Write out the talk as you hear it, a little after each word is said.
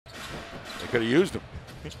could have used him.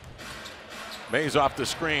 Mays off the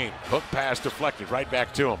screen. Hook pass deflected. Right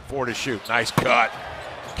back to him. 4 to shoot. Nice cut.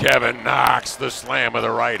 Kevin Knox, the slam of the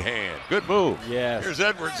right hand. Good move. Yes. Here's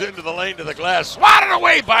Edwards into the lane to the glass. Swatted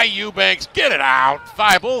away by Eubanks. Get it out.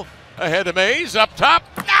 Feibel ahead to Mays. Up top.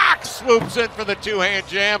 Knox swoops in for the two-hand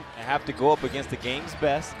jam. I have to go up against the game's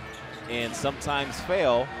best and sometimes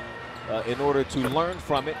fail in order to learn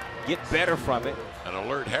from it, get better from it. An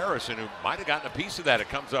alert Harrison, who might have gotten a piece of that. It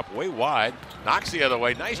comes up way wide. Knocks the other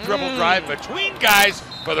way. Nice dribble drive between guys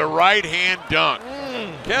for the right-hand dunk.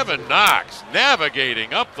 Kevin Knox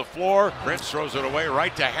navigating up the floor. Prince throws it away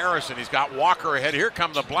right to Harrison. He's got Walker ahead. Here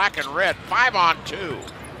come the black and red.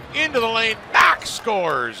 5-on-2. Into the lane. Knox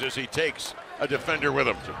scores as he takes a defender with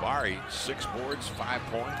him. Jabari, 6 boards, 5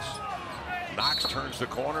 points. Knox turns the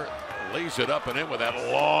corner, lays it up and in with that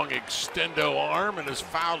long extendo arm, and is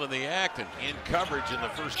fouled in the act and in coverage in the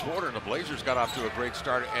first quarter. And the Blazers got off to a great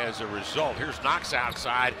start as a result. Here's Knox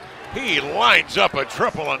outside. He lines up a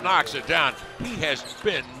triple and knocks it down. He has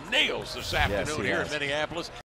been nails this afternoon here in Minneapolis.